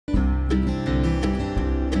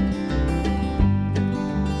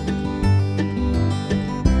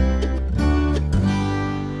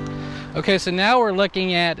Okay, so now we're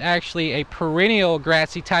looking at actually a perennial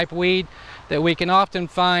grassy type weed that we can often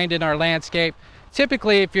find in our landscape.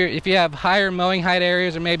 Typically, if you have higher mowing height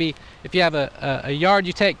areas, or maybe if you have a yard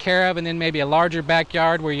you take care of and then maybe a larger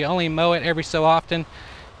backyard where you only mow it every so often,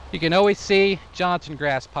 you can always see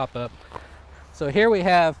Johnsongrass pop up. So here we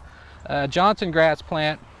have a Johnsongrass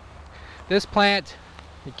plant. This plant,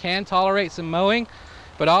 it can tolerate some mowing,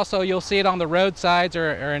 but also you'll see it on the roadsides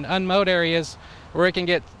or in unmowed areas where it can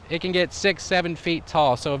get 6-7 feet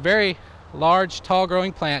tall. So a very large, tall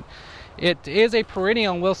growing plant. It is a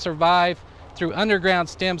perennial and will survive through underground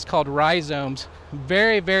stems called rhizomes.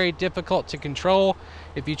 Very, very difficult to control.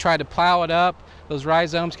 If you try to plow it up, those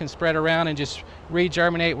rhizomes can spread around and just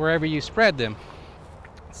regerminate wherever you spread them.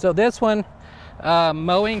 So this one,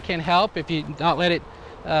 mowing can help if you not let it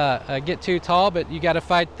get too tall, but you got to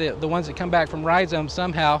fight the ones that come back from rhizomes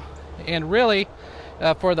somehow. And really,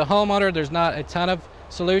 for the homeowner, there's not a ton of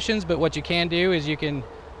solutions, but what you can do is you can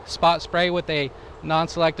spot spray with a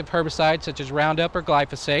non-selective herbicide such as Roundup or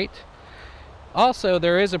glyphosate. Also,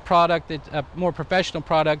 there is a product, a more professional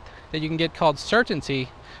product that you can get called Certainty,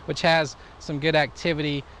 which has some good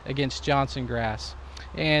activity against Johnsongrass.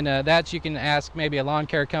 And that you can ask maybe a lawn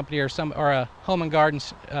care company or a home and garden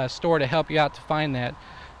store to help you out to find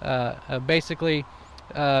that. Basically,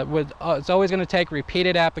 it's always going to take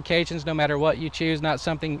repeated applications no matter what you choose, not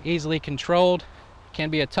something easily controlled. It can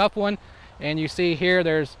be a tough one, and you see here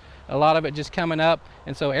there's a lot of it just coming up,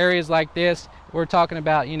 and so areas like this, we're talking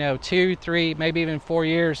about 2, 3, maybe even 4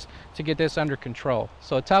 years to get this under control.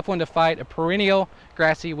 So a tough one to fight, a perennial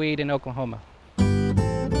grassy weed in Oklahoma.